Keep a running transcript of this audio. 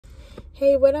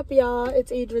Hey, what up, y'all?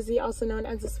 It's Adrizzy, also known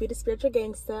as the Sweetest Spiritual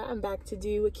Gangsta. I'm back to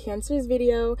do a Cancer's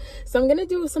video. So I'm going to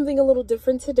do something a little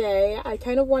different today. I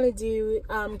kind of want to do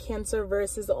Cancer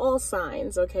versus all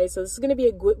signs, okay? So this is going to be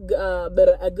a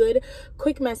good,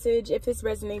 quick message. If this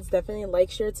resonates, definitely like,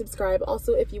 share, subscribe.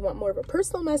 Also, if you want more of a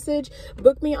personal message,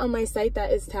 book me on my site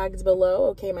that is tagged below,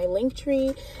 okay? My link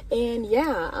tree. And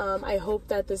yeah, I hope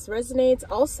that this resonates.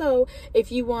 Also,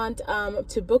 if you want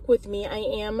to book with me, I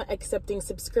am accepting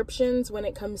subscriptions when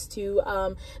it comes to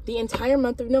the entire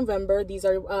month of November. These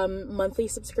are monthly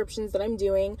subscriptions that I'm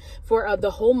doing. For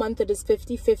the whole month, it is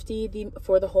 50-50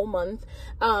 for the whole month.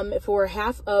 For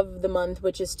half of the month,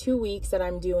 which is 2 weeks that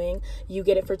I'm doing, you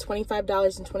get it for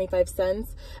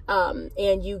 $25.25.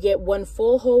 And you get one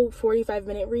full whole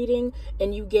 45-minute reading,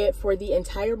 and you get for the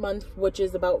entire month, which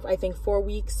is about, I think, 4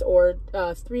 weeks or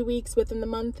 3 weeks within the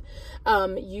month,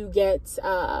 you get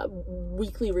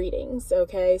weekly readings,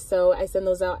 okay? So I send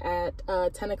those out at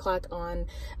 10 o'clock on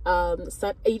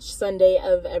each Sunday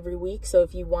of every week. So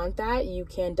if you want that, you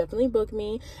can definitely book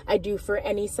me. I do for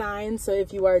any sign. So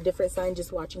if you are a different sign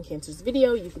just watching Cancer's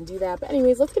video, you can do that. But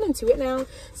anyways, let's get into it now.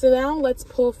 So now let's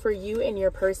pull for you and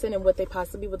your person and what they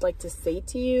possibly would like to say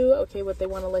to you. Okay, what they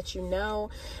want to let you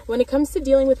know. When it comes to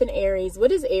dealing with an Aries,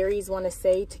 what does Aries want to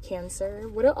say to Cancer?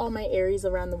 What do all my Aries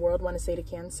around the world want to say to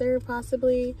Cancer,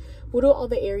 possibly? What do all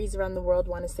the Aries around the world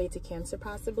want to say to Cancer,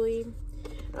 possibly?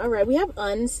 All right, we have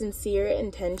unsincere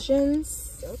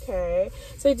intentions. Okay,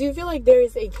 so I do feel like there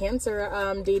is a Cancer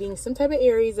dating some type of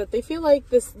Aries that they feel like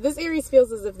this Aries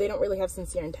feels as if they don't really have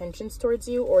sincere intentions towards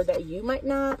you, or that you might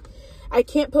not. I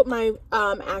can't put my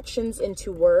actions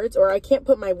into words, or I can't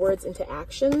put my words into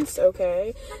actions,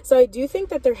 okay? So I do think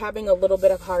that they're having a little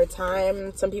bit of hard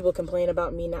time. Some people complain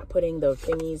about me not putting the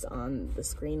thingies on the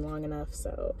screen long enough,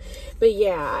 so. But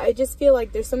yeah, I just feel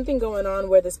like there's something going on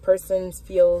where this person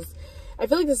feels, I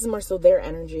feel like this is more so their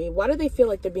energy. Why do they feel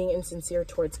like they're being insincere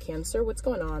towards Cancer? What's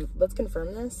going on? Let's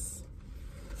confirm this.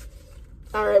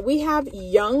 All right, we have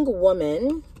young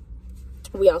woman.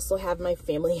 We also have my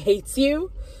family hates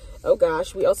you. Oh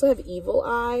gosh, we also have evil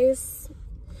eyes.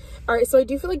 All right, so I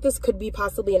do feel like this could be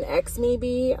possibly an ex,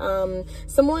 maybe.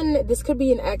 This could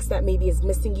be an ex that maybe is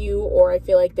missing you, or I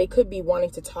feel like they could be wanting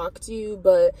to talk to you,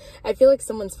 but I feel like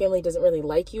someone's family doesn't really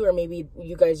like you, or maybe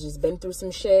you guys just been through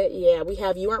some shit. Yeah, we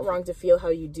have you aren't wrong to feel how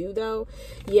you do, though.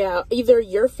 Yeah, either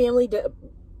your family...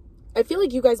 I feel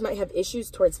like you guys might have issues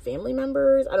towards family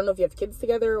members. I don't know if you have kids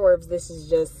together, or if this is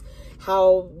just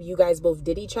how you guys both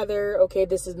did each other. Okay,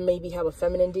 this is maybe how a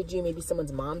feminine did you. Maybe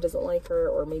someone's mom doesn't like her,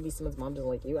 or maybe someone's mom doesn't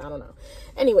like you. I don't know.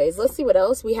 Anyways, let's see what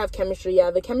else. We have chemistry. Yeah,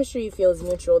 the chemistry you feel is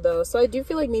mutual, though. So I do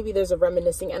feel like maybe there's a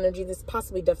reminiscing energy. This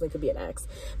possibly definitely could be an ex.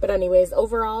 But anyways,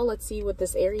 overall, let's see what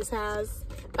this Aries has.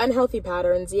 Unhealthy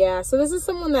patterns. Yeah, so this is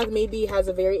someone that maybe has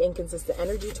a very inconsistent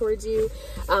energy towards you.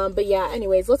 But yeah,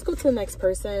 anyways, let's go to the next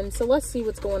person. So let's see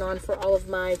what's going on for all of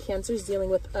my Cancers dealing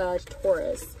with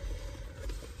Taurus.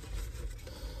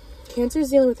 Cancer's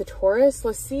dealing with a Taurus.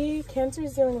 Let's see.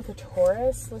 Cancer's dealing with a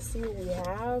Taurus. Let's see what we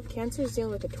have. Cancer's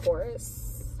dealing with a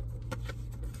Taurus.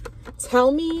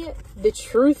 Tell me the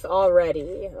truth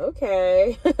already.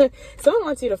 Okay. Someone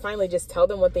wants you to finally just tell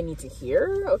them what they need to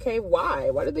hear. Okay. Why?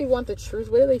 Why do they want the truth?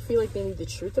 What do they feel like they need the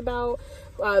truth about?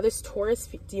 This Taurus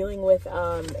dealing with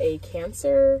a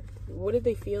Cancer. What did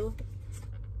they feel?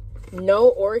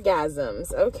 No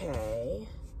orgasms. Okay.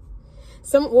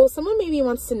 Someone maybe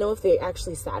wants to know if they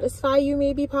actually satisfy you,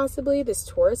 maybe, possibly. This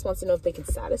Taurus wants to know if they can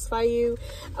satisfy you.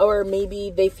 Or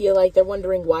maybe they feel like they're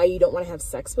wondering why you don't want to have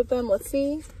sex with them. Let's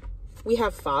see. We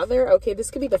have father. Okay, this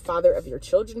could be the father of your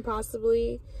children,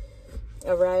 possibly.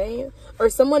 All right.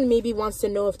 Or someone maybe wants to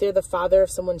know if they're the father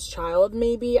of someone's child,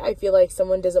 maybe. I feel like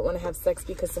someone doesn't want to have sex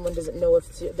because someone doesn't know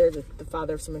if they're the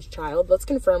father of someone's child. Let's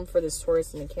confirm for this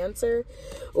Taurus and the Cancer.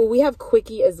 Oh, we have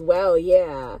quickie as well.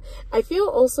 Yeah. I feel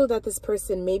also that this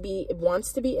person maybe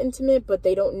wants to be intimate, but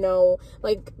they don't know,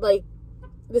 like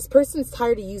this person's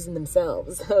tired of using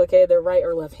themselves, okay? Their right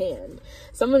or left hand.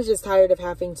 Someone's just tired of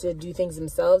having to do things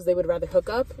themselves. They would rather hook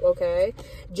up, okay?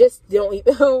 Just don't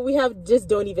even, just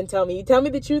don't even tell me. You tell me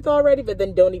the truth already, but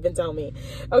then don't even tell me.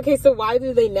 Okay, so why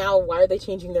are they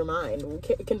changing their mind?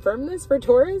 Confirm this for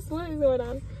Taurus? What is going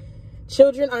on?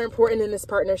 Children are important in this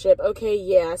partnership. Okay,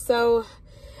 yeah, so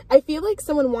I feel like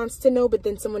someone wants to know, but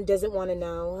then someone doesn't want to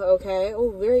know, okay?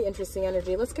 Oh, very interesting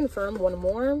energy. Let's confirm one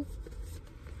more.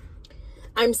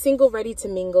 I'm single, ready to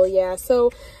mingle. Yeah.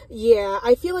 So, yeah,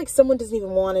 I feel like someone doesn't even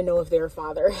want to know if they're a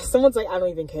father. Someone's like, I don't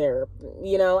even care.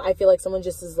 You know, I feel like someone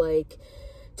just is like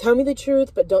tell me the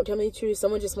truth, but don't tell me the truth.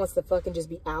 Someone just wants to fucking just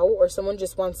be out, or someone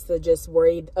just wants to just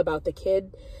worry about the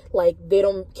kid. Like, they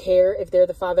don't care if they're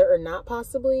the father or not,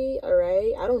 possibly. All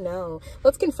right. I don't know.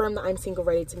 Let's confirm that I'm single,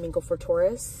 ready to mingle for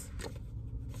Taurus.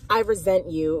 I resent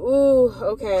you. Ooh,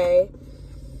 okay.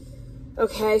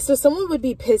 Okay, so someone would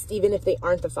be pissed even if they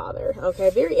aren't the father. Okay,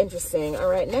 very interesting. All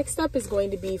right, next up is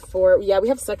going to be for, yeah, we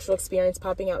have sexual experience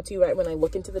popping out too right when I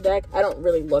look into the deck. I don't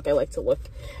really look. I like to look.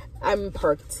 I'm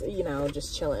parked, you know,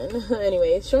 just chilling.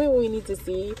 Anyway, show me what we need to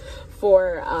see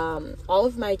for all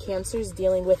of my Cancers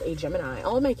dealing with a Gemini.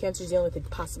 All of my Cancers dealing with a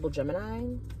possible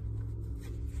Gemini.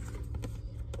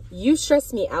 You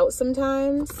stress me out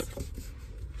sometimes.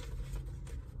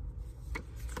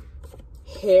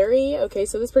 Hairy. Okay,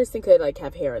 so this person could like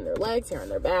have hair on their legs, hair on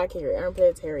their back, hairy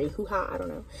armpits, hairy hoo-ha, I don't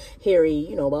know. Hairy,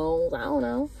 you know, bones, I don't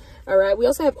know. All right, we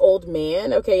also have old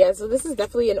man. Okay, yeah, so this is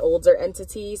definitely an older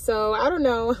entity. So I don't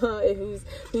know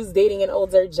who's dating an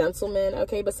older gentleman.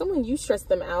 Okay, but someone, you stress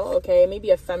them out. Okay, maybe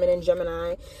a feminine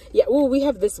Gemini. Yeah, ooh, we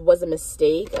have this was a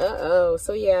mistake. Uh-oh.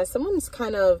 So yeah, someone's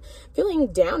kind of feeling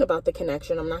down about the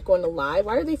connection. I'm not going to lie.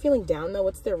 Why are they feeling down though?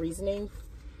 What's their reasoning?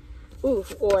 Ooh,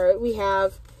 or we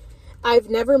have,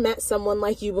 I've never met someone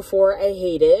like you before. I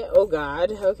hate it. Oh,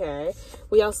 God. Okay.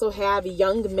 We also have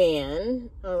young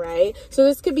man. All right. So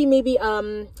this could be maybe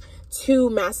two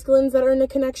masculines that are in a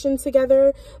connection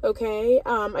together. Okay.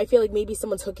 I feel like maybe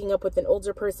someone's hooking up with an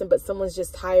older person, but someone's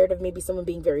just tired of maybe someone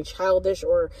being very childish,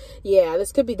 or yeah,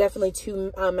 this could be definitely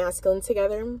two masculines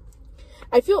together.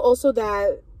 I feel also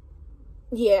that,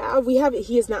 yeah, we have,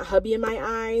 he is not hubby in my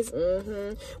eyes.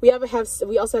 We also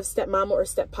have stepmama or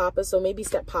steppapa. So maybe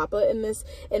steppapa in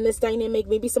this dynamic.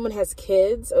 Maybe someone has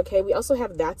kids. Okay, we also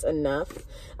have that's enough.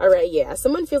 All right, yeah.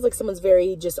 Someone feels like someone's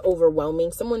very just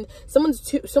overwhelming. Someone's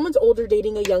older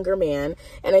dating a younger man,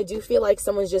 and I do feel like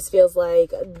someone just feels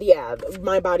like, yeah,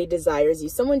 my body desires you.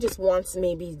 Someone just wants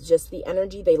maybe just the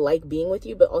energy. They like being with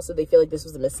you, but also they feel like this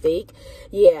was a mistake.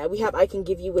 Yeah, we have I can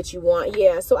give you what you want.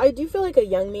 Yeah, so I do feel like a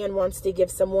young man wants to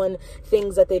give someone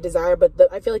things that they desire, but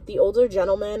I feel like the older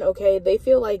gentleman, okay, they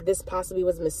feel like this possibly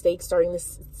was a mistake starting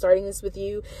this with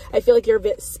you. I feel like you're a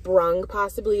bit sprung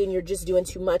possibly, and you're just doing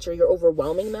too much, or you're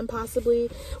overwhelming them possibly.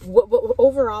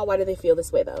 Overall, why do they feel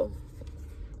this way though?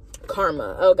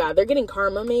 Karma. Oh God, they're getting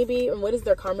karma maybe. And what is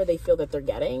their karma they feel that they're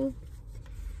getting?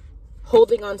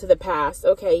 Holding on to the past.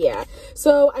 Okay, yeah.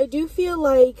 So I do feel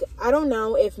like, I don't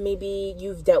know if maybe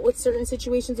you've dealt with certain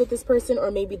situations with this person,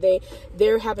 or maybe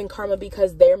they're having karma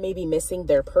because they're maybe missing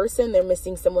their person. They're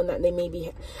missing someone that they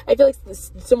maybe, I feel like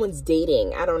someone's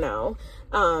dating. I don't know.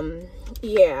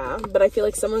 Yeah, but I feel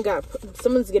like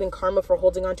someone's getting karma for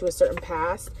holding on to a certain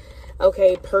past.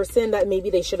 Okay, person that maybe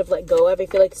they should have let go of. I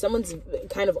feel like someone's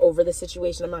kind of over the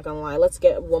situation. I'm not gonna lie. Let's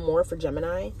get one more for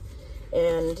Gemini.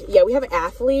 And yeah, we have an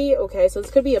athlete. Okay, so this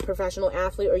could be a professional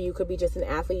athlete, or you could be just an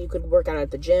athlete. You could work out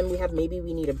at the gym. We have maybe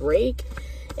we need a break,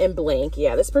 and blank.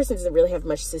 Yeah, this person doesn't really have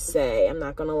much to say. I'm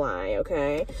not gonna lie.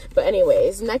 Okay, but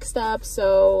anyways, next up,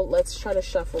 so let's try to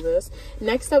shuffle this.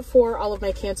 Next up for all of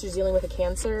my Cancers dealing with a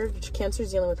Cancer.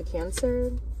 Cancers dealing with a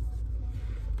Cancer.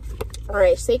 All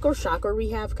right, sacral chakra we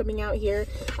have coming out here.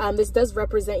 This does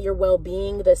represent your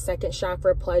well-being, the second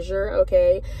chakra, pleasure,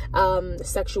 okay?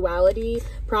 Sexuality.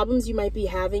 Problems you might be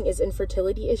having is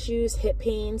infertility issues, hip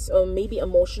pains, or maybe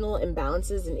emotional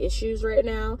imbalances and issues right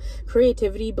now.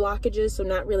 Creativity blockages, so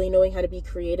not really knowing how to be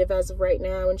creative as of right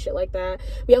now and shit like that.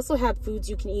 We also have foods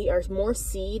you can eat are more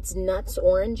seeds, nuts,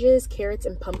 oranges, carrots,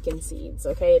 and pumpkin seeds,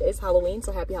 okay? It is Halloween,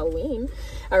 so happy Halloween.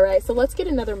 All right, so let's get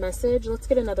another message. Let's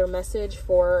get another message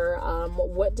for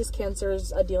what does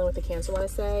Cancers dealing with the Cancer want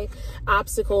to say?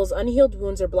 Obstacles, unhealed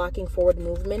wounds are blocking forward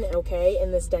movement, okay,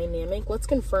 in this dynamic. Let's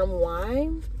confirm why.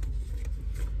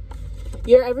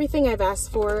 You're everything I've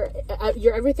asked for.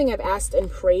 You're everything I've asked and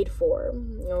prayed for,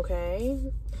 okay?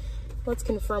 Let's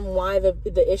confirm why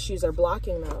the issues are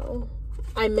blocking though.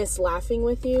 I miss laughing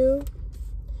with you.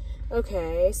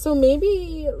 Okay, so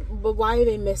maybe, but why are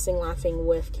they missing laughing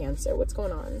with Cancer? What's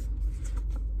going on?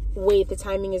 Wait, the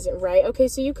timing isn't right. Okay,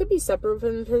 so you could be separate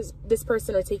from this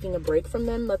person or taking a break from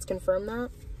them. Let's confirm that.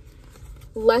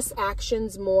 Less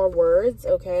actions, more words.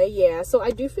 Okay, yeah. So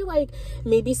I do feel like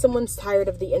maybe someone's tired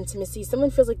of the intimacy.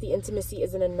 Someone feels like the intimacy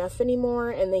isn't enough anymore,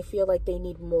 and they feel like they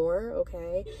need more.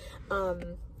 Okay.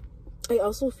 I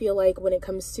also feel like when it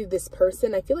comes to this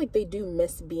person, I feel like they do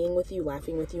miss being with you,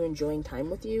 laughing with you, enjoying time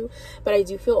with you. But I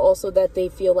do feel also that they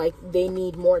feel like they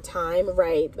need more time,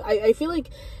 right? I feel like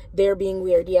they're being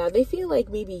weird. Yeah, they feel like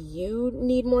maybe you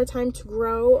need more time to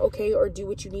grow, okay, or do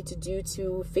what you need to do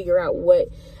to figure out what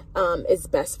is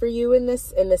best for you in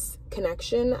this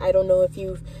connection. I don't know if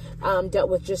you've dealt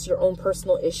with just your own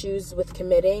personal issues with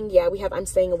committing. Yeah, we have I'm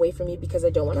staying away from you because I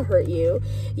don't want to hurt you.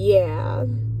 Yeah.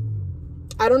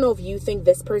 I don't know if you think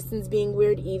this person's being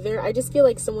weird either. I just feel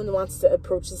like someone wants to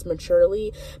approach this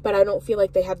maturely, but I don't feel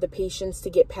like they have the patience to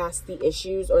get past the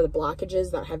issues or the blockages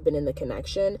that have been in the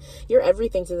connection. You're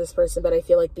everything to this person, but I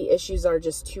feel like the issues are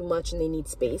just too much and they need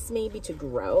space maybe to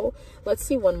grow. Let's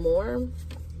see one more.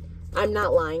 I'm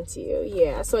not lying to you.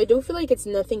 Yeah. So I do feel like it's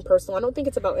nothing personal. I don't think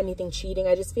it's about anything cheating.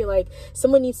 I just feel like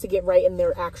someone needs to get right in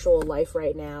their actual life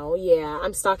right now. Yeah.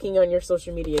 I'm stalking you on your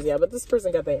social medias. Yeah. But this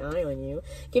person got their eye on you.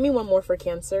 Give me one more for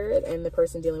Cancer and the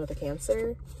person dealing with a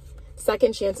Cancer.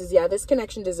 Second chances. Yeah. This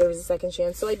connection deserves a second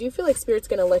chance. So I do feel like Spirit's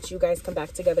going to let you guys come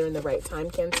back together in the right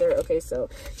time, Cancer. Okay. So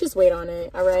just wait on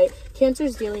it. All right.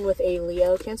 Cancer's dealing with a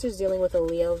Leo. Cancer's dealing with a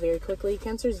Leo very quickly.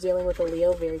 Cancer's dealing with a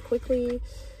Leo very quickly.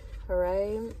 All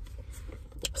right.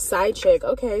 Side chick.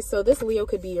 Okay, so this Leo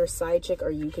could be your side chick or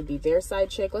you could be their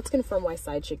side chick. Let's confirm why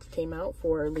side chick came out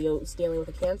for Leo's dealing with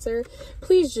a Cancer.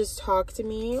 Please just talk to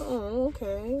me. Oh,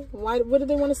 okay. What do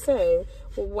they want to say?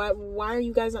 Why are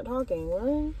you guys not talking?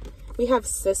 What? We have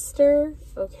sister.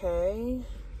 Okay.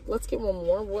 Let's get one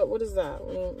more. What is that?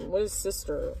 What is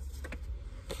sister?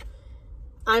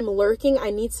 I'm lurking. I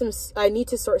need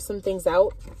to sort some things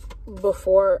out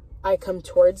before I come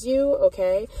towards you,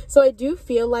 okay? So I do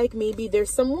feel like maybe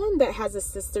there's someone that has a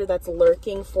sister that's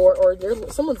lurking for, or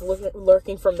someone's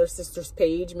lurking from their sister's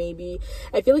page, maybe.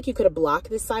 I feel like you could have blocked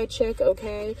this side chick,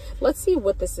 okay? Let's see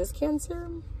what this is,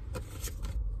 Cancer.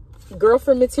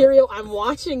 Girlfriend material. I'm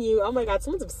watching you. Oh my God,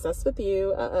 someone's obsessed with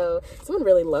you. Uh-oh. Someone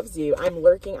really loves you. I'm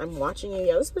lurking. I'm watching you.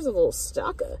 Yeah, this person's a little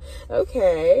stalker.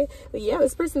 Okay. But yeah,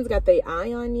 this person's got their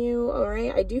eye on you. All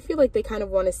right. I do feel like they kind of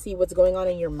want to see what's going on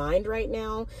in your mind right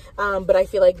now. But I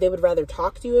feel like they would rather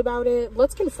talk to you about it.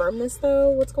 Let's confirm this though.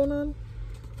 What's going on?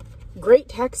 Great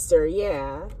texter.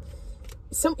 Yeah.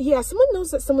 Someone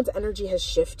knows that someone's energy has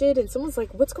shifted and someone's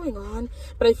like, what's going on?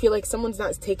 But I feel like someone's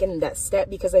not taking that step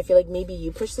because I feel like maybe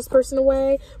you push this person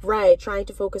away. Right. Trying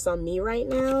to focus on me right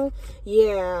now.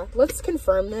 Yeah. Let's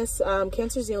confirm this.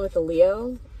 Cancer's dealing with a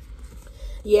Leo.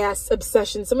 Yes,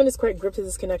 obsession. Someone is quite gripped to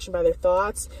this connection by their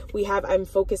thoughts. We have I'm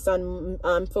focused on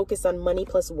money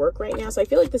plus work right now. So I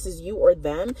feel like this is you or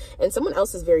them, and someone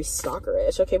else is very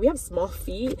stalkerish. Okay, we have small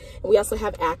feet, and we also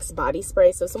have Axe body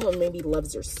spray. So someone maybe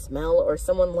loves your smell, or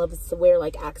someone loves to wear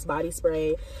like Axe body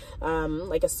spray,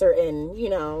 like a certain, you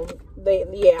know,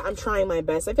 I'm trying my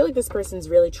best. I feel like this person's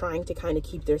really trying to kind of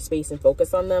keep their space and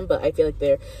focus on them, but I feel like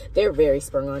they're very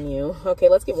sprung on you. Okay,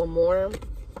 let's get one more.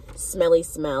 Smelly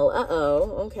smell.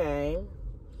 Uh-oh. Okay.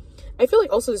 I feel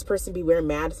like also this person be wearing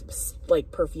mad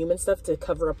like perfume and stuff to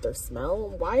cover up their smell.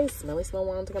 Why is smelly smell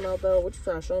wanting to come out though? What you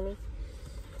trying to show me?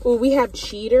 Ooh, we have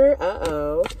cheater.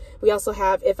 Uh-oh. We also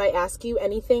have, if I ask you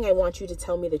anything, I want you to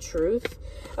tell me the truth.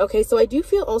 Okay, so I do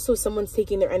feel also someone's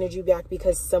taking their energy back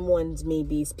because someone's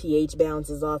maybe pH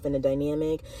balance is off in a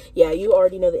dynamic. Yeah, you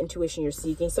already know the intuition you're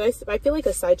seeking. So I feel like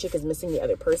a side chick is missing the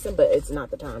other person, but it's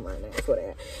not the time right now. That's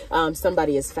what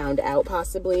somebody is found out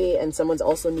possibly, and someone's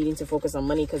also needing to focus on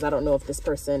money because I don't know if this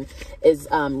person is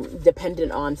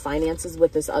dependent on finances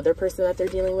with this other person that they're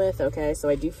dealing with. Okay, so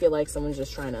I do feel like someone's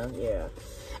just trying to, yeah.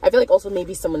 I feel like also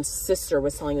maybe someone's sister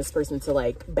was telling this person to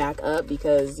like back up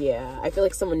because, yeah, I feel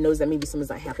like someone knows that maybe someone's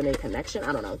not having a connection.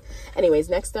 I don't know. Anyways,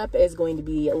 next up is going to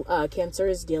be Cancer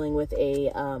is dealing with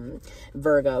a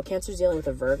Virgo. Cancer's dealing with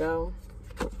a Virgo.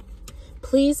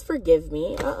 Please forgive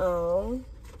me. Uh-oh.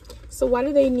 So why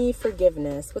do they need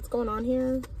forgiveness? What's going on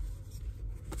here?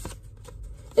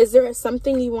 Is there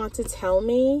something you want to tell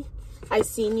me? I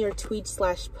seen your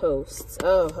tweet/posts.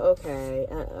 Oh, okay.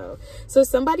 Uh-oh. So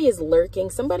somebody is lurking.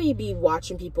 Somebody be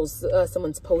watching people's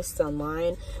someone's posts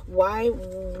online. Why?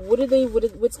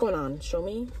 What's going on? Show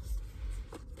me.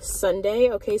 Sunday.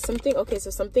 Okay, so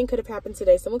something could have happened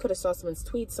today. Someone could have saw someone's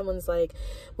tweet. Someone's like,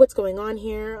 what's going on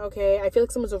here? Okay, I feel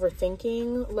like someone's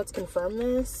overthinking. Let's confirm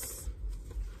this.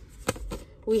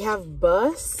 We have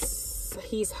Bus.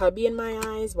 He's hubby in my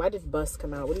eyes. Why did Bus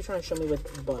come out? What are you trying to show me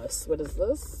with Bus? What is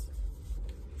this?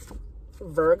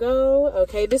 Virgo.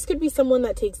 Okay, this could be someone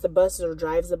that takes the bus or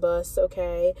drives the bus.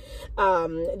 Okay,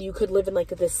 you could live in like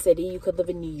this city, you could live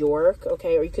in New York.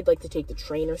 Okay, or you could like to take the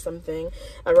train or something.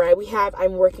 All right, we have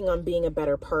I'm working on being a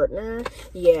better partner.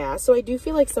 Yeah, so I do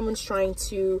feel like someone's trying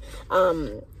to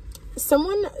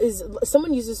someone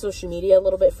uses social media a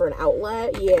little bit for an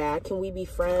outlet. Yeah, can we be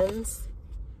friends?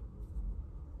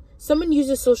 Someone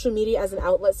uses social media as an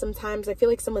outlet sometimes. I feel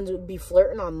like someone would be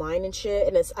flirting online and shit.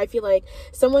 And I feel like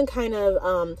someone kind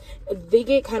of, they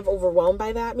get kind of overwhelmed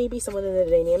by that. Maybe someone in the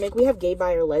dynamic. We have gay,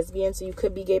 bi, or lesbian. So you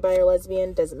could be gay, bi, or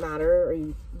lesbian. Doesn't matter. Or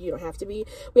you don't have to be.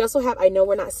 We also have, I know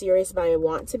we're not serious, but I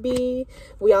want to be.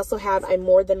 We also have, I'm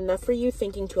more than enough for you,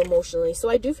 thinking too emotionally. So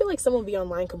I do feel like someone will be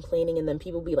online complaining, and then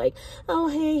people be like, oh,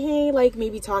 hey, like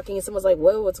maybe talking, and someone's like,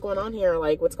 whoa, what's going on here?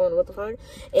 Like, what the fuck?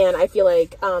 And I feel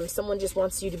like someone just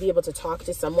wants you to be able to talk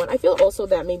to someone. I feel also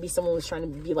that maybe someone was trying to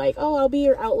be like, oh, I'll be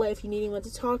your outlet. If you need anyone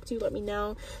to talk to, let me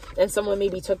know. And someone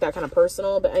maybe took that kind of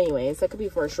personal. But anyways, that could be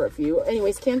for a short view.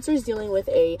 Anyways, Cancer is dealing with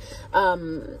a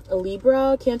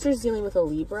Libra. Cancer is dealing with a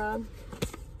Libra.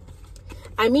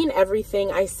 I mean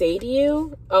everything I say to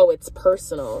you. Oh, it's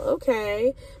personal.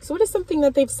 Okay. So what is something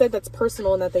that they've said that's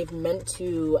personal and that they've meant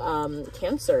to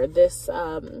Cancer? This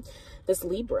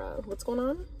Libra. What's going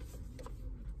on?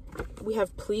 We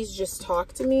have please just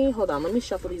talk to me. Hold on. Let me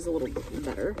shuffle these a little bit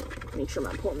better. Make sure I'm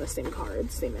not pulling the same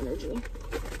cards, same energy.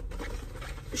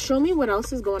 Show me what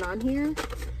else is going on here.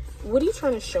 What are you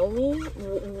trying to show me?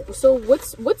 So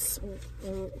what's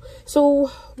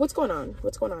going on?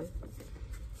 What's going on?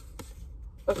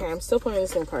 Okay, I'm still pulling the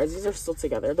same cards. These are still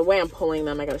together. The way I'm pulling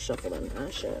them, I gotta shuffle them. Ah,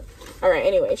 shit. All right,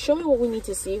 anyway, show me what we need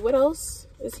to see. What else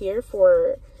is here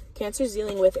for Cancer's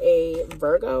dealing with a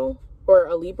Virgo or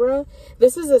a Libra?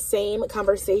 This is the same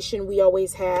conversation we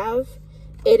always have.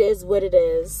 It is what it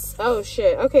is. Oh,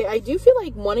 shit. Okay, I do feel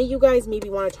like one of you guys maybe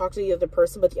want to talk to the other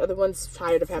person, but the other one's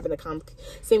tired of having the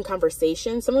same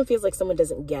conversation. Someone feels like someone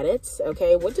doesn't get it,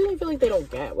 okay? What do they feel like they don't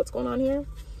get? What's going on here?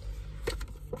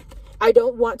 I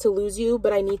don't want to lose you,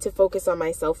 but I need to focus on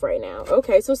myself right now.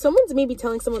 Okay, so someone's maybe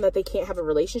telling someone that they can't have a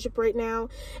relationship right now.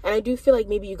 And I do feel like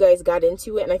maybe you guys got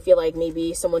into it, and I feel like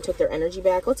maybe someone took their energy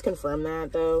back. Let's confirm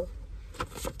that, though.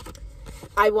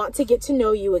 I want to get to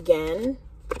know you again.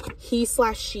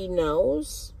 He/she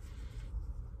knows.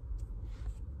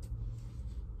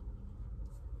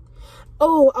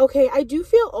 Oh, okay. I do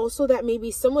feel also that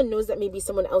maybe someone knows that maybe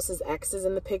someone else's ex is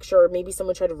in the picture, or maybe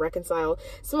someone tried to reconcile.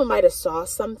 Someone might have saw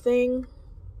something.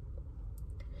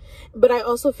 But I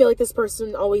also feel like this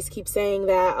person always keeps saying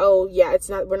that, oh, yeah,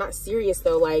 we're not serious,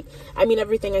 though. Like, I mean,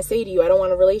 everything I say to you, I don't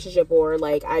want a relationship, or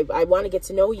like, I want to get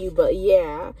to know you, but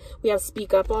yeah, we have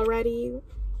speak up already.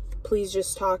 Please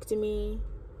just talk to me.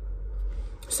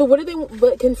 So what do they,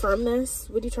 but confirm this?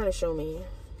 What are you trying to show me?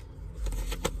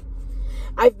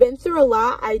 I've been through a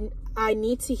lot. I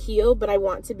need to heal, but I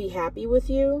want to be happy with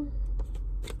you.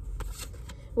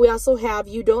 We also have,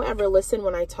 you don't ever listen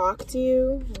when I talk to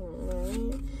you. All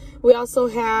right. We also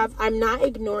have, I'm not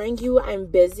ignoring you. I'm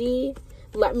busy.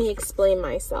 Let me explain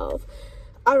myself.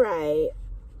 All right.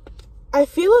 I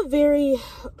feel a very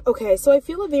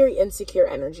insecure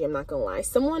energy. I'm not gonna lie.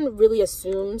 Someone really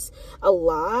assumes a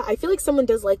lot. I feel like someone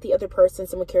does like the other person.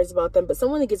 Someone cares about them, but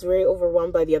someone gets very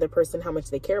overwhelmed by the other person, how much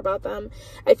they care about them.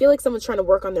 I feel like someone's trying to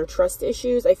work on their trust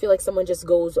issues. I feel like someone just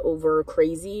goes over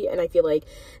crazy, and I feel like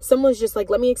someone's just like,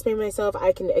 let me explain myself.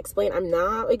 I can explain. I'm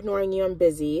not ignoring you. I'm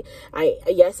busy.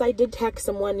 Yes, I did text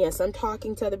someone. Yes, I'm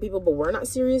talking to other people, but we're not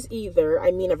serious either.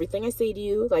 I mean everything I say to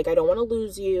you. Like, I don't want to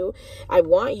lose you. I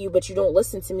want you, but you don't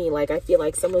listen to me. Like, I feel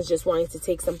like someone's just wanting to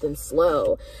take something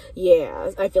slow.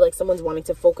 Yeah, I feel like someone's wanting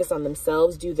to focus on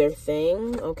themselves, do their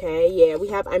thing. Okay, yeah, we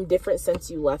have, I'm different since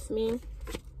you left me.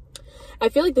 I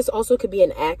feel like this also could be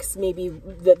an ex, maybe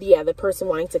the person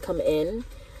wanting to come in,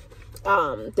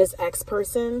 this ex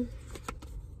person.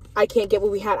 I can't get what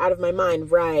we had out of my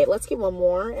mind. Right, let's get one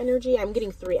more energy. I'm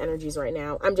getting 3 energies right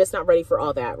now. I'm just not ready for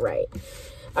all that. Right.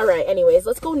 All right, anyways,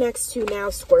 let's go next to now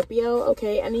Scorpio.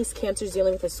 Okay, and these Cancers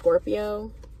dealing with a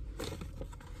Scorpio.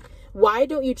 Why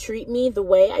don't you treat me the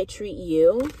way I treat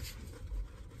you?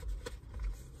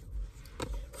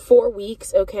 4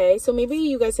 weeks, okay? So maybe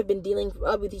you guys have been dealing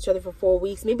with each other for 4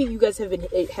 weeks. Maybe you guys have been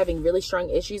having really strong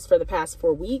issues for the past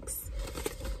 4 weeks.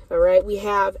 All right, we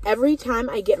have, every time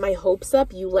I get my hopes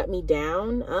up, you let me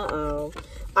down. Uh-oh.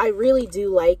 I really do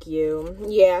like you.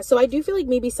 Yeah, so I do feel like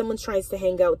maybe someone tries to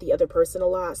hang out with the other person a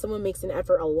lot. Someone makes an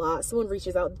effort a lot. Someone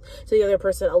reaches out to the other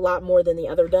person a lot more than the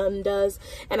other does.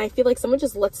 And I feel like someone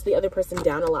just lets the other person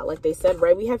down a lot, like they said,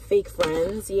 right? We have fake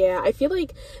friends. Yeah, I feel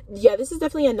like, yeah, this is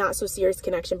definitely a not so serious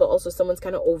connection, but also someone's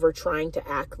kind of over trying to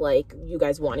act like you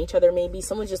guys want each other maybe.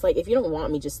 Someone's just like, if you don't want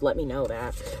me, just let me know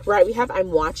that. Right, we have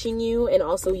I'm watching you, and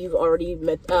also you've already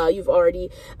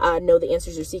know the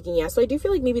answers you're seeking. Yeah, so I do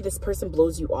feel like maybe this person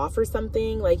blows you you offer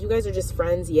something. Like, you guys are just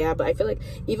friends, yeah, but I feel like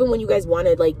even when you guys want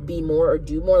to like be more or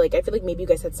do more, like I feel like maybe you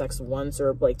guys had sex once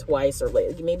or like twice, or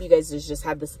like maybe you guys just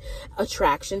had this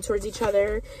attraction towards each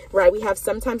other, right? We have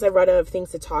sometimes I run out of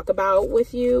things to talk about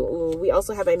with you. Ooh, we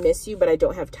also have I miss you, but I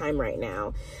don't have time right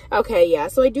now. Okay, yeah,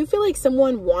 so I do feel like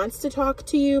someone wants to talk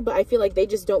to you, but I feel like they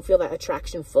just don't feel that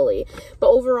attraction fully. But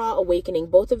overall awakening,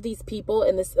 both people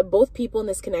in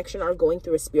this connection are going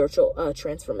through a spiritual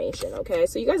transformation. Okay,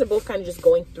 so you guys are both kind of just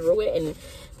going through it, and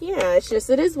yeah, it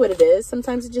is what it is.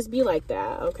 Sometimes it just be like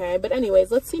that. Okay, but anyways,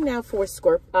 let's see now for was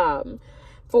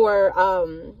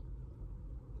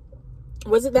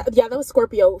it that? Yeah, that was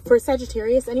Scorpio. For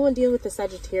Sagittarius, anyone dealing with the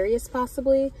Sagittarius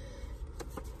possibly?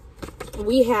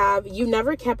 We have, you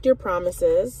never kept your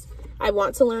promises. I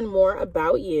want to learn more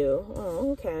about you.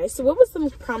 Oh, okay. So what was some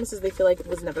promises they feel like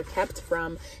was never kept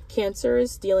from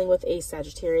Cancers dealing with a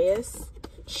Sagittarius?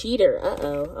 Cheater.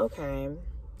 Uh-oh. Okay.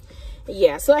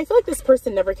 Yeah, so I feel like this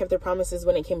person never kept their promises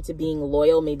when it came to being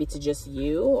loyal, maybe to just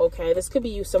you. Okay, this could be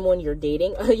you, someone you're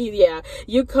dating. Yeah,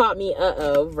 you caught me.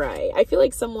 Uh-oh, right. I feel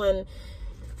like someone,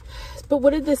 but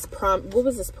what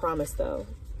was this promise though?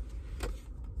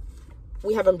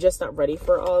 We have, I'm just not ready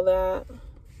for all that.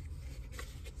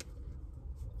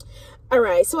 All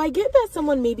right, so I get that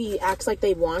someone maybe acts like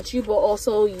they want you, but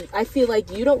also I feel like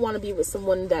you don't want to be with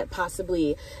someone that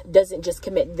possibly doesn't just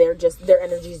commit their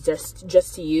energies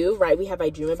just to you, right? We have I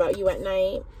dream about you at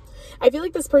night. I feel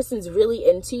like this person's really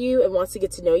into you and wants to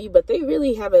get to know you, but they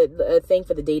really have a thing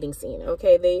for the dating scene,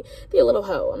 okay? They're a little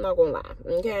hoe, I'm not gonna lie,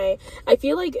 okay? I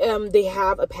feel like they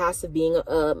have a past of being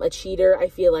a cheater. I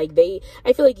feel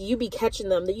like you be catching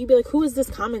them, that you be like, who is this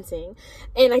commenting?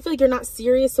 And I feel like you're not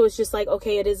serious, so it's just like,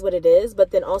 okay, it is what it is.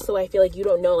 But then also I feel like you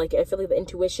don't know, like I feel like the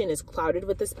intuition is clouded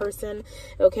with this person,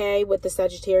 okay? With the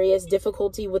Sagittarius,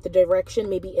 difficulty with the direction,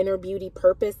 maybe inner beauty,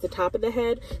 purpose, the top of the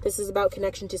head. This is about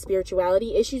connection to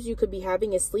spirituality. Issues you could be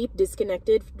having is sleep,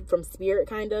 disconnected from spirit,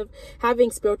 kind of having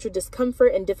spiritual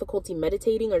discomfort and difficulty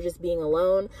meditating or just being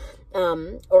alone,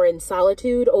 or in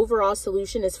solitude. Overall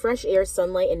solution is fresh air,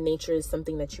 sunlight, and nature is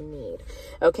something that you need.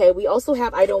 Okay, we also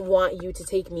have I don't want you to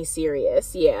take me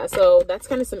serious. Yeah, so that's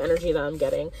kind of some energy that I'm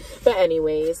getting. But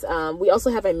anyways, we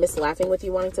also have I miss laughing with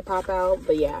you wanting to pop out.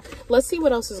 But yeah, let's see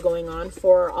what else is going on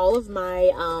for all of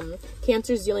my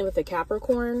Cancers dealing with the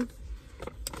Capricorn.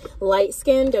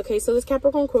 Light-skinned. Okay, so this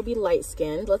Capricorn could be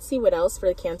light-skinned. Let's see what else for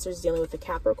the Cancers dealing with the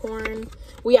Capricorn.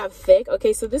 We have thick.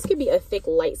 Okay, so this could be a thick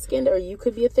light-skinned, or you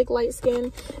could be a thick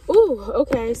light-skinned. Ooh,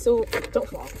 okay, so don't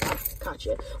fall. Caught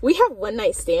you. We have one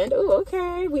night stand. Ooh,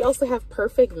 okay. We also have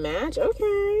perfect match.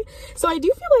 Okay, so I do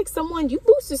feel like you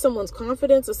boosted someone's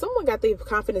confidence, or someone got their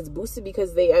confidence boosted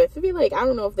because I feel like, I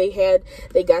don't know if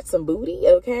they got some booty.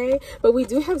 Okay, but we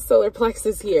do have solar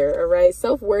plexus here. All right,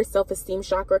 self-worth, self-esteem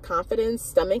chakra, confidence,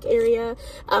 stomach area,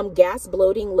 gas,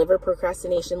 bloating, liver,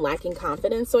 procrastination, lacking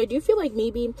confidence. So I do feel like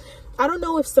maybe, I don't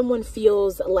know if someone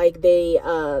feels like they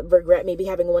regret maybe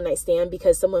having a one night stand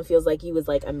because someone feels like you was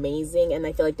like amazing, and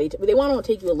I feel like they want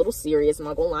to take you a little serious. I'm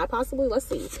not gonna lie, possibly. Let's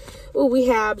see. Ooh, we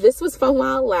have, this was fun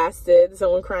while it lasted.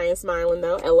 Someone crying, smiling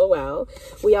though, LOL.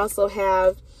 We also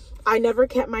have I never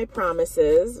kept my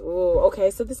promises. Ooh, okay,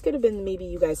 so this could have been maybe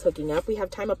you guys hooking up. We have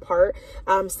time apart.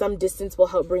 Some distance will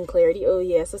help bring clarity. Oh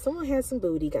yeah, so someone had some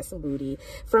booty, got some booty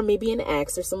from maybe an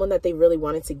ex or someone that they really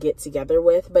wanted to get together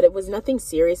with, but it was nothing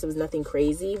serious. It was nothing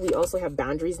crazy. We also have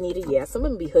boundaries needed. Yeah,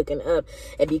 someone be hooking up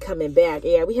and be coming back.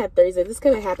 Yeah, we had Thursday. This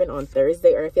could have happened on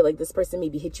Thursday, or I feel like this person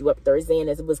maybe hit you up Thursday and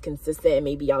it was consistent, and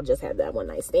maybe y'all just had that one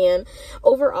night stand.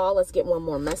 Overall, let's get one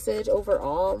more message.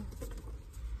 Overall,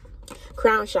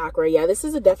 crown chakra. Yeah, this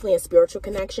is definitely a spiritual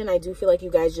connection. I do feel like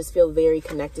you guys just feel very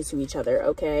connected to each other.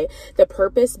 Okay, the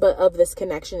purpose of this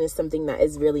connection is something that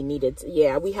is really needed.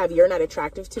 Yeah, we have you're not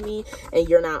attractive to me, and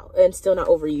I'm still not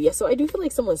over you. Yeah, so I do feel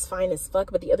like someone's fine as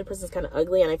fuck, but the other person's kind of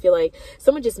ugly, and I feel like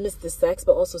someone just missed the sex,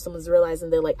 but also someone's realizing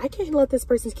they're like, I can't let this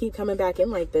person keep coming back in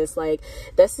like this. Like,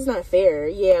 this is not fair.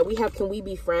 Yeah, we have can we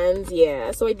be friends?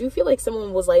 Yeah, so I do feel like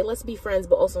someone was like, let's be friends,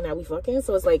 but also now we fucking.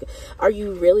 So it's like, are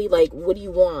you really like, what do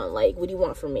you want? Like, what do you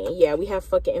want from me? Yeah, we have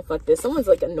fuck it and fuck this. Someone's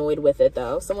like annoyed with it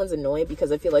though. Someone's annoyed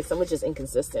because I feel like someone's just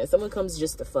inconsistent. Someone comes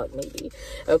just to fuck maybe.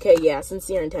 Okay, yeah,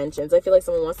 sincere intentions. I feel like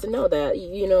someone wants to know that,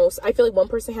 you know, I feel like one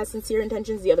person has sincere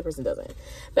intentions, the other person doesn't.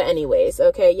 But anyways,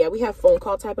 okay, yeah, we have phone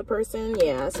call type of person.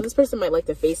 Yeah, so this person might like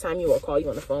to FaceTime you or call you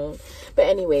on the phone. But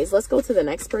anyways, let's go to the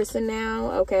next person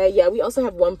now. Okay, yeah, we also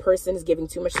have one person is giving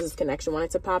too much to this connection,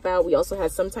 wanted to pop out. We also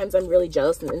have sometimes I'm really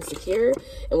jealous and insecure,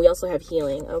 and we also have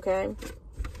healing. Okay,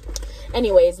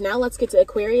 Anyways, now let's get to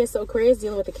Aquarius. So Aquarius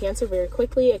dealing with the Cancer very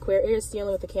quickly. Aquarius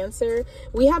dealing with the Cancer.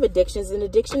 We have addictions, and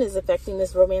addiction is affecting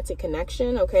this romantic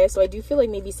connection. Okay, so I do feel like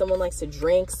maybe someone likes to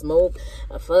drink, smoke,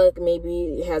 fuck,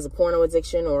 maybe has a porno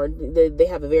addiction, or they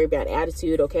have a very bad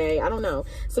attitude. Okay, I don't know.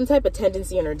 Some type of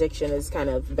tendency or addiction is kind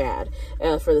of bad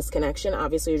for this connection.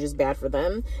 Obviously, you're just bad for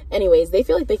them. Anyways, they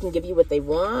feel like they can give you what they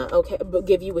want. Okay, but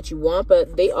give you what you want,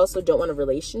 but they also don't want a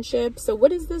relationship. So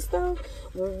what is this though?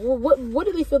 What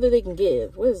do they feel that they can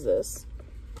give? What is this?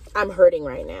 I'm hurting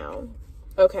right now.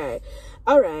 Okay,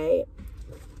 all right,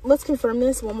 let's confirm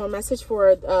this. One more message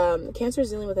for Cancer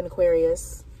is dealing with an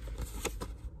Aquarius.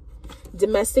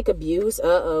 Domestic abuse.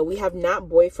 We have not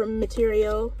boyfriend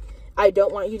material. I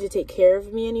don't want you to take care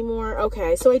of me anymore.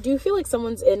 Okay, so I do feel like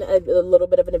someone's in a little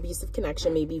bit of an abusive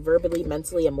connection, maybe verbally,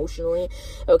 mentally, emotionally.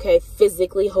 Okay,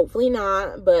 physically, hopefully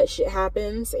not, but shit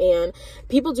happens, and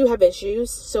people do have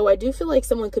issues. So I do feel like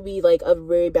someone could be like a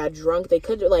very bad drunk. They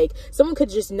could, like, someone could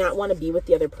just not want to be with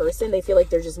the other person. They feel like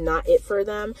they're just not it for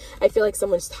them. I feel like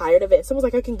someone's tired of it. Someone's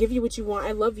like, I can give you what you want,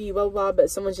 I love you, blah, blah, blah, but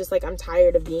someone's just like, I'm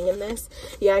tired of being in this.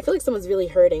 Yeah, I feel like someone's really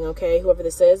hurting, okay, whoever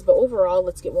this is. But overall,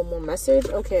 let's get one more message.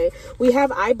 Okay, we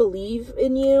have I believe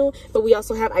in you, but we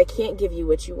also have I can't give you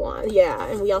what you want. Yeah,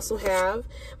 and we also have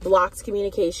blocked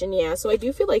communication. Yeah, so I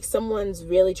do feel like someone's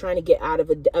really trying to get out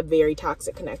of a very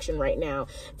toxic connection right now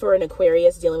for an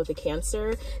Aquarius dealing with a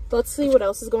Cancer. Let's see what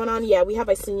else is going on. Yeah, we have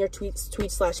I seen your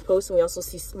tweet/post, and we also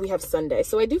see we have Sunday.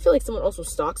 So I do feel like someone also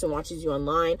stalks and watches you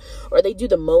online, or they do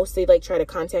the most. They like try to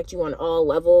contact you on all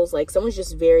levels. Like someone's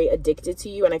just very addicted to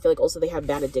you, and I feel like also they have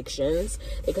bad addictions.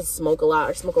 They could smoke a lot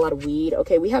or smoke a lot of weed.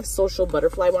 Okay, we have social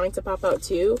butterfly wanting to pop out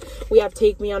too. We have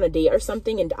take me on a date or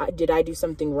something, and did I do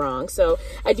something wrong? So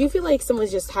I do feel like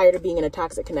someone's just tired of being in a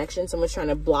toxic connection. Someone's trying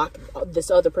to block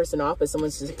this other person off, but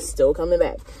someone's just still coming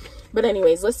back. But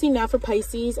anyways, let's see now for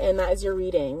Pisces, and that is your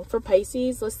reading. For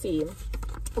Pisces, let's see.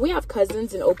 We have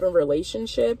cousins in open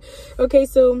relationship. Okay,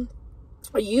 so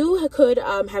you could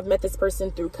have met this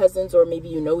person through cousins, or maybe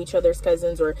you know each other's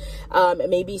cousins, or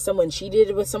maybe someone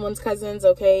cheated with someone's cousins.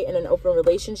 Okay, in an open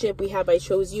relationship. We have I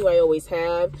chose you, I always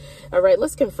have. All right,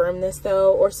 let's confirm this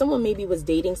though. Or someone maybe was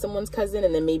dating someone's cousin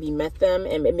and then maybe met them,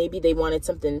 and maybe they wanted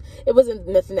something. It wasn't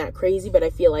nothing that crazy, but I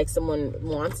feel like someone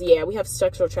wants. Yeah, we have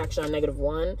sexual attraction on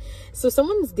 -1. So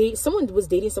someone was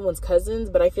dating someone's cousins,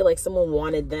 but I feel like someone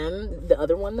wanted them, the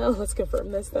other one though. Let's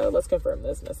confirm this though. Let's confirm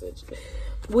this message.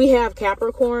 We have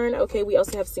Capricorn. Okay, we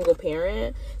also have single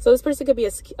parent. So this person could be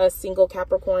a single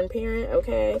Capricorn parent.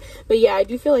 Okay, but yeah, I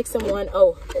do feel like someone,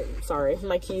 oh sorry,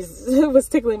 my keys was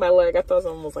tickling my leg. I thought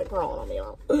someone was like crawling on me.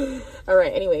 All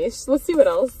right, anyways, let's see what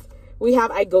else. We have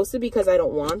I ghosted because I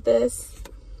don't want this.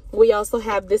 We also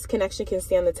have this connection can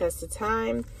stand the test of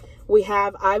time. We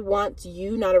have I want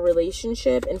you, not a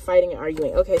relationship, and fighting and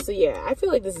arguing. Okay, so yeah, I feel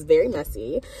like this is very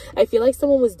messy. I feel like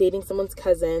someone was dating someone's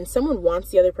cousin. Someone wants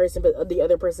the other person, but the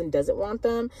other person doesn't want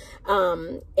them.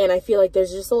 And I feel like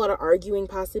there's just a lot of arguing,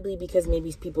 possibly because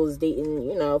maybe people is dating,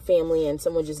 you know, family, and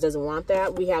someone just doesn't want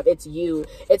that. We have it's you.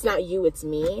 It's not you, it's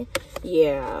me.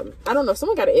 Yeah, I don't know.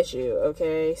 Someone got an issue.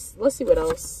 Okay, let's see what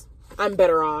else. I'm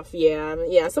better off.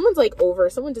 Yeah, someone's like over,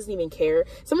 someone doesn't even care.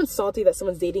 Someone's salty that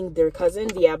someone's dating their cousin.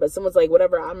 Yeah, but someone's like,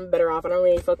 whatever, I'm better off, I don't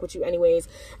really fuck with you anyways,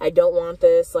 I don't want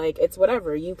this. Like, it's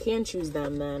whatever, you can choose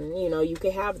them then, you know, you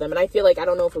can have them. And I feel like, I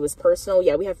don't know if it was personal.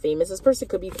 Yeah, we have famous. This person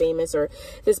could be famous, or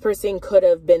this person could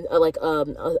have been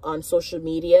on social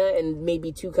media, and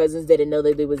maybe two cousins didn't know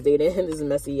that they was dating. This is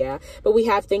messy. Yeah, but we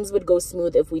have things would go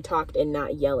smooth if we talked and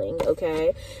not yelling.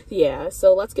 Okay, yeah,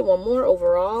 so let's get one more.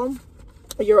 Overall,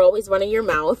 you're always running your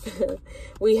mouth.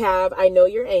 We have I know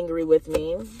you're angry with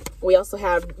me. We also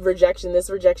have rejection. This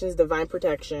rejection is divine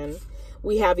protection.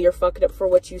 We have you're fucked up for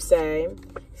what you say,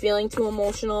 feeling too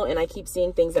emotional, and I keep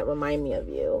seeing things that remind me of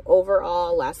you.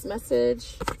 Overall, last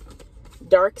message,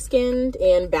 dark-skinned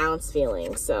and balanced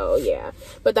feeling. So yeah,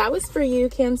 but that was for you,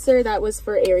 Cancer. That was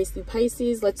for Aries through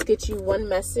Pisces. Let's get you one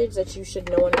message that you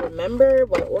should know and remember.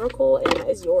 One oracle, and that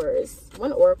is yours.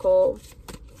 One oracle.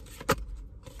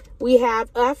 We have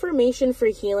affirmation for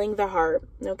healing the heart.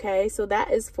 Okay, so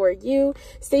that is for you.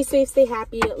 Stay safe, stay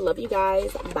happy. Love you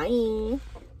guys. Bye.